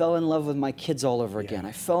like I fell in love with my kids all over again.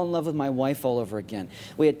 I fell in love with my wife all over again.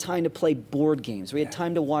 We had time to play board games. We had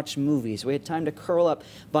time to watch movies. We had time to curl up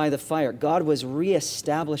by the fire. God was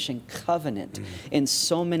reestablishing covenant in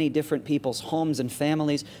so many different people's homes and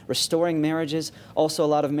families, restoring marriages. Also, a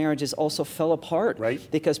lot of marriages also fell apart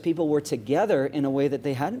because people were together in a way that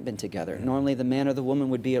they hadn't been together. Normally, the man or the woman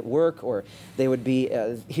would be at work, or they would be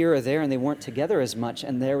here or there, and they weren't together as much.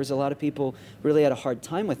 And there was a lot of people really had a hard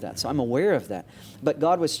time with that. So I'm aware of that. But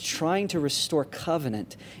God was trying to restore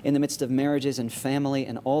covenant in the midst of marriages and family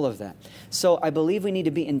and all of that. So I believe we need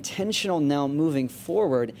to be intentional now moving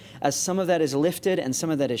forward as some of that is lifted and some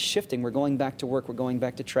of that is shifting. We're going back to work. We're going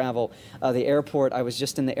back to travel. The airport, I was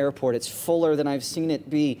just in the airport. It's fuller than I've seen it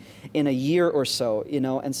be in a year or so, you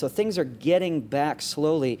know. And so things are getting back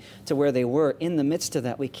slowly to where they were. In the midst of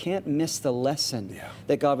that, we can't miss the lesson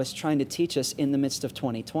that God was trying to teach us in the midst of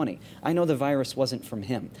 2020. I know the virus wasn't from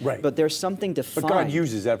Him, but there's something to find. But God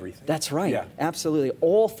uses everything. That's right. Absolutely.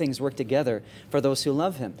 All things work together for those who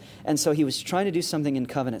love Him. And so He was trying to do something in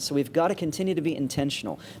covenant. So we've got to continue to be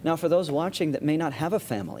intentional. Now, for those watching that may not have a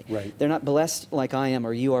family, they're not blessed like I am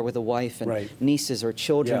or you are with a wife and nieces or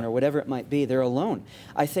children or whatever it might be, they're alone.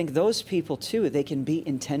 I think those people too, they can be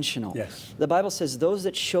intentional. The Bible says those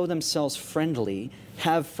that show themselves friendly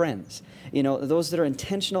have friends. You know, those that are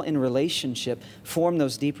intentional in relationship form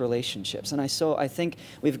those deep relationships. And I think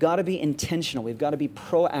we've got to be intentional. We've got to be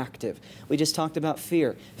proactive. We just talked about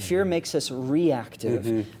fear. Fear makes us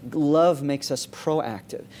reactive. Love makes us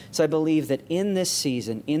proactive. So I believe that in this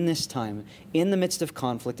season, in this time, in the midst of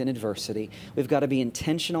conflict and adversity, we've got to be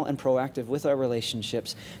intentional and proactive with our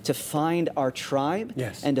relationships to find our tribe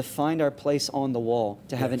and to find our place on the wall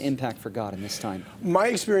to have an impact for God in this time. My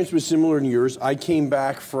experience was similar to yours. I came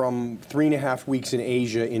back from 3.5 weeks in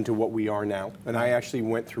Asia into what we are now. And I actually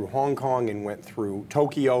went through Hong Kong and went through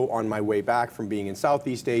Tokyo on my way back from being in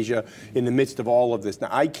Southeast Asia in the midst of all of this. Now,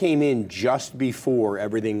 I came in just before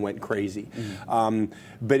everything went crazy.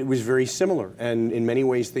 But it was very similar. And in many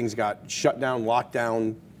ways, things got shut down, locked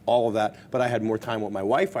down, all of that, but I had more time with my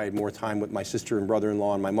wife, I had more time with my sister and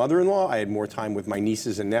brother-in-law and my mother-in-law, I had more time with my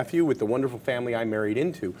nieces and nephew, with the wonderful family I married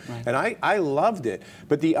into. Right. And I loved it.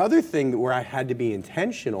 But the other thing where I had to be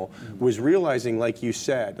intentional was realizing, like you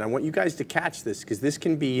said, and I want you guys to catch this because this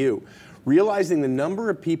can be you, realizing the number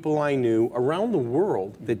of people I knew around the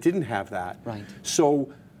world that didn't have that. Right.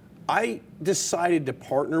 So I decided to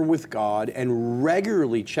partner with God and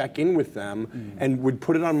regularly check in with them and would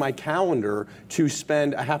put it on my calendar to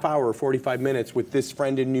spend a half hour or 45 minutes with this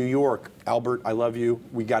friend in New York. Albert, I love you.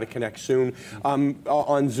 We got to connect soon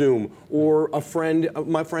on Zoom. Or a friend,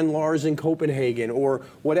 my friend Lars in Copenhagen, or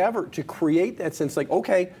whatever, to create that sense like,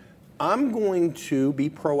 okay, I'm going to be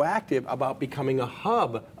proactive about becoming a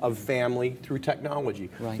hub of family through technology.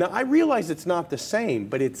 Right. Now, I realize it's not the same,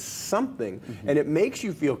 but it's something, and it makes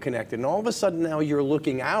you feel connected. And all of a sudden now you're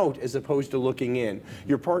looking out as opposed to looking in.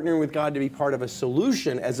 You're partnering with God to be part of a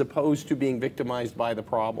solution as opposed to being victimized by the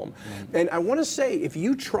problem. And I want to say, if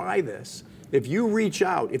you try this, if you reach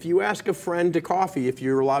out, if you ask a friend to coffee, if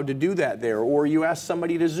you're allowed to do that there, or you ask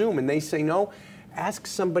somebody to Zoom and they say no, ask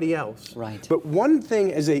somebody else. Right. But one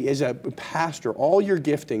thing as a pastor, all your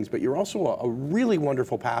giftings, but you're also a really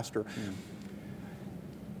wonderful pastor.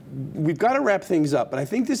 We've got to wrap things up, but I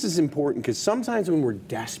think this is important because sometimes when we're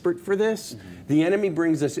desperate for this, the enemy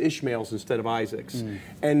brings us Ishmaels instead of Isaacs.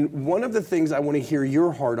 And one of the things I want to hear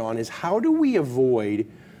your heart on is, how do we avoid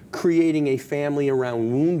creating a family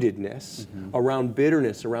around woundedness, around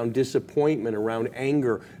bitterness, around disappointment, around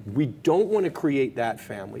anger? We don't want to create that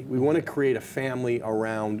family. We want to create a family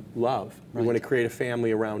around love. We want to create a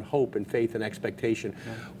family around hope and faith and expectation.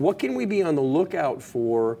 What can we be on the lookout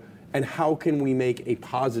for, and how can we make a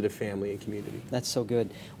positive family and community? That's so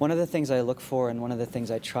good. One of the things I look for, and one of the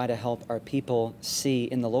things I try to help our people see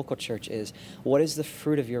in the local church, is what is the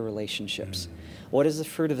fruit of your relationships? What is the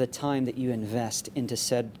fruit of the time that you invest into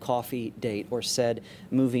said coffee date or said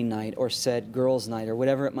movie night or said girls' night or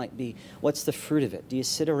whatever it might be? What's the fruit of it? Do you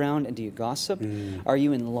sit around and do you gossip? Are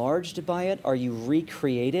you enlarged by it? Are you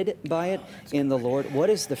recreated by it in the Lord? What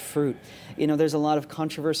is the fruit? You know, there's a lot of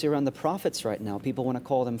controversy around the prophets right now. People want to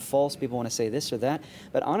call them false. People want to say this or that.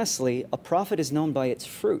 But honestly, a prophet is known by its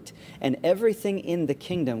fruit. And everything in the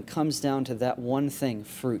kingdom comes down to that one thing,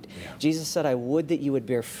 fruit. Jesus said, I would that you would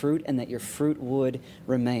bear fruit and that your fruit would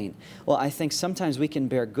remain. Well, I think sometimes we can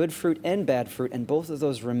bear good fruit and bad fruit, and both of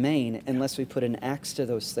those remain unless we put an axe to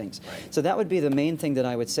those things. So that would be the main thing that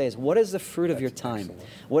I would say is, what is the fruit of your time? Excellent.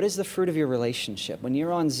 What is the fruit of your relationship? When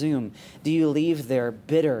you're on Zoom, do you leave there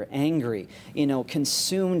bitter, angry, you know,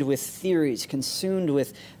 consumed with theories, consumed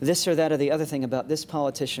with this or that or the other thing about this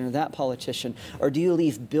politician or that politician? Or do you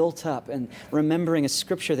leave built up and remembering a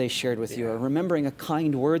scripture they shared with you, or remembering a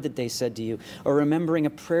kind word that they said to you, or remembering a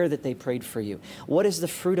prayer that they prayed for you? What is the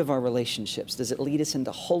fruit of our relationships? Does it lead us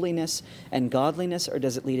into holiness and godliness, or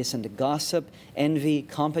does it lead us into gossip, envy,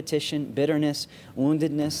 competition, bitterness,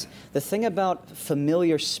 woundedness? The thing about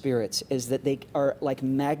familiar spirits is that they are like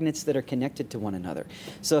magnets that are connected to one another.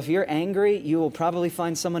 So if you're angry, you will probably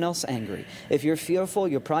find someone else angry. If you're fearful,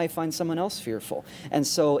 you'll probably find someone else fearful. And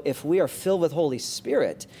so if we are filled with Holy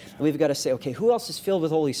Spirit, we've got to say, okay, who else is filled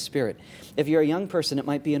with Holy Spirit? If you're a young person, it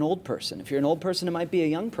might be an old person. If you're an old person, it might be a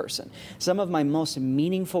young person. Some of my most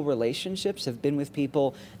meaningful relationships have been with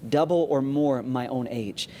people double or more my own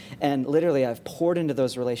age. And literally, I've poured into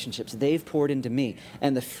those relationships. They've poured into me.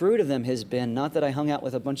 And the fruit of them has been not that I hung out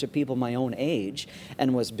with a bunch of people my own age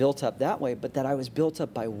and was built up that way, but that I was built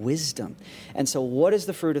up by wisdom. And so what is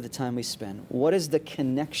the fruit of the time we spend? What is the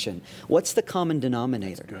connection? What's the common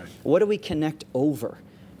denominator? What do we connect over?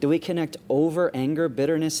 Do we connect over anger,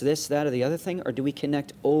 bitterness, this, that, or the other thing? Or do we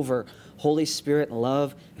connect over Holy Spirit,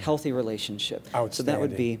 love, healthy relationship? So that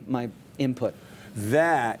would be my input.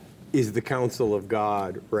 That is the counsel of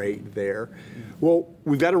God right there. Well,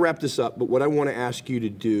 we've got to wrap this up, but what I want to ask you to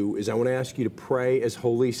do is I want to ask you to pray as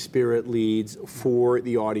Holy Spirit leads for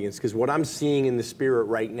the audience, because what I'm seeing in the Spirit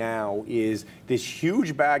right now is this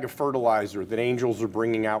huge bag of fertilizer that angels are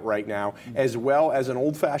bringing out right now, as well as an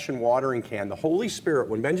old-fashioned watering can. The Holy Spirit,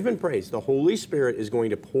 when Benjamin prays, the Holy Spirit is going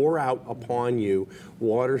to pour out upon you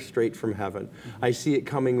water straight from heaven. I see it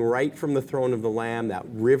coming right from the throne of the Lamb, that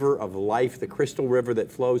river of life, the crystal river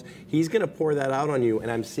that flows. He's going to pour that out on you, and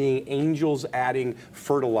I'm seeing angels adding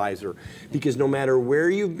fertilizer, because no matter where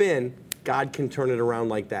you've been, God can turn it around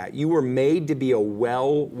like that. You were made to be a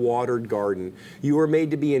well-watered garden. You were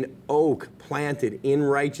made to be an oak planted in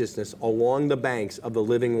righteousness along the banks of the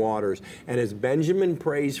living waters. And as Benjamin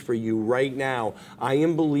prays for you right now, I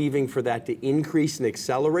am believing for that to increase and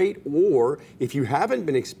accelerate, or if you haven't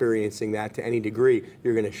been experiencing that to any degree,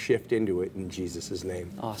 you're going to shift into it in Jesus'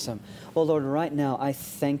 name. Awesome. Well, Lord, right now, I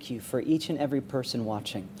thank you for each and every person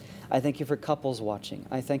watching. I thank you for couples watching.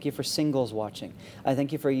 I thank you for singles watching. I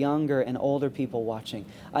thank you for younger and older people watching.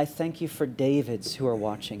 I thank you for Davids who are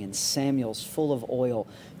watching and Samuels full of oil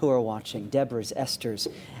who are watching, Deborah's, Esther's.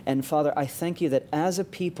 And Father, I thank you that as a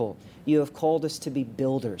people, you have called us to be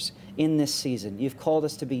builders in this season. You've called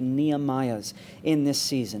us to be Nehemiahs in this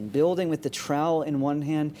season, building with the trowel in one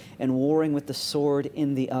hand and warring with the sword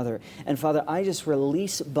in the other. And Father, I just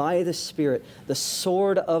release by the Spirit the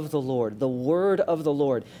sword of the Lord, the word of the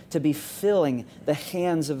Lord, to be filling the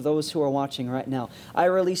hands of those who are watching right now. I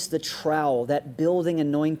release the trowel, that building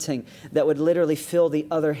anointing that would literally fill the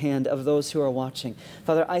other hand of those who are watching.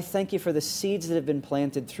 Father, I thank you for the seeds that have been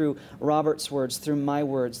planted through Robert's words, through my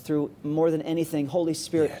words, through more than anything, Holy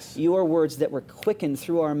Spirit, yes, your words that were quickened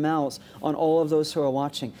through our mouths on all of those who are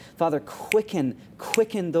watching. Father, quicken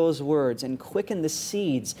those words and quicken the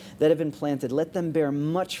seeds that have been planted. Let them bear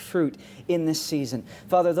much fruit in this season.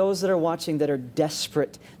 Father, those that are watching that are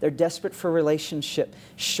desperate, they're desperate for relationship.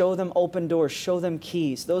 Show them open doors, show them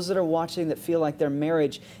keys. Those that are watching that feel like their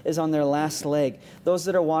marriage is on their last leg. Those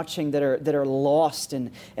that are watching that are lost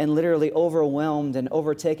and literally overwhelmed and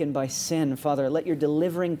overtaken by sin. Father, let your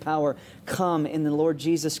delivering power come in the Lord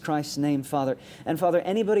Jesus Christ's name, Father. And Father,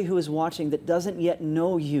 anybody who is watching that doesn't yet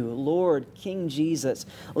know you, Lord, King Jesus,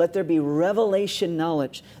 let there be revelation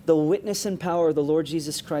knowledge, the witness and power of the Lord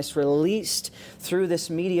Jesus Christ released through this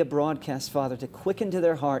media broadcast, Father, to quicken to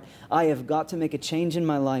their heart, I have got to make a change in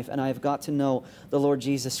my life and I have got to know the Lord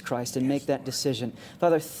Jesus Christ and make that decision.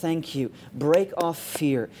 Father, thank you. Break off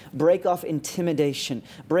fear, break off intimidation,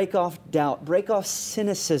 break off doubt, break off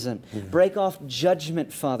cynicism, break off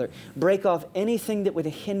judgment, Father. Break off anything that would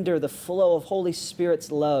hinder the flow of Holy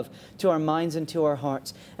Spirit's love to our minds and to our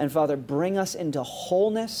hearts. And Father, bring us into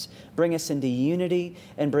wholeness, bring us into unity,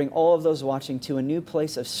 and bring all of those watching to a new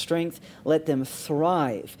place of strength. Let them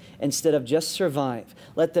thrive instead of just survive.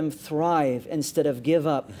 Let them thrive instead of give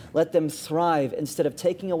up. Let them thrive instead of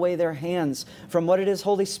taking away their hands from what it is,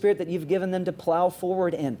 Holy Spirit, that you've given them to plow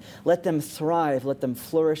forward in. Let them thrive, let them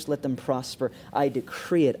flourish, let them prosper. I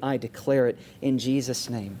decree it, I declare it in Jesus'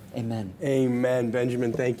 name. Amen. Amen.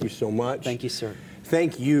 Benjamin, thank you so much. Thank you, sir.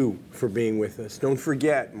 Thank you for being with us. Don't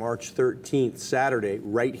forget, March 13th, Saturday,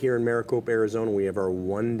 right here in Maricopa, Arizona, we have our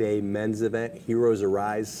one-day men's event, Heroes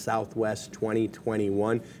Arise Southwest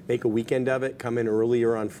 2021. Make a weekend of it. Come in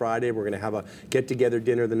earlier on Friday. We're going to have a get-together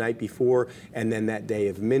dinner the night before, and then that day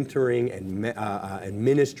of mentoring and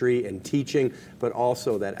ministry and teaching, but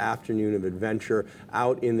also that afternoon of adventure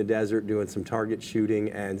out in the desert doing some target shooting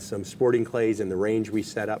and some sporting clays in the range we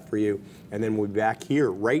set up for you. And then we'll be back here,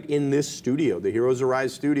 right in this studio, the Heroes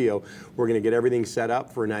Arise studio. We're going to get everything set up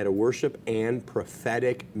for a night of worship and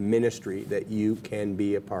prophetic ministry that you can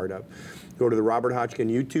be a part of. Go to the Robert Hotchkin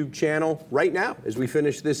YouTube channel right now as we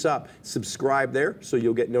finish this up. Subscribe there so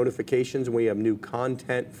you'll get notifications when we have new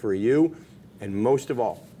content for you. And most of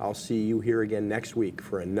all, I'll see you here again next week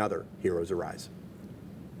for another Heroes Arise.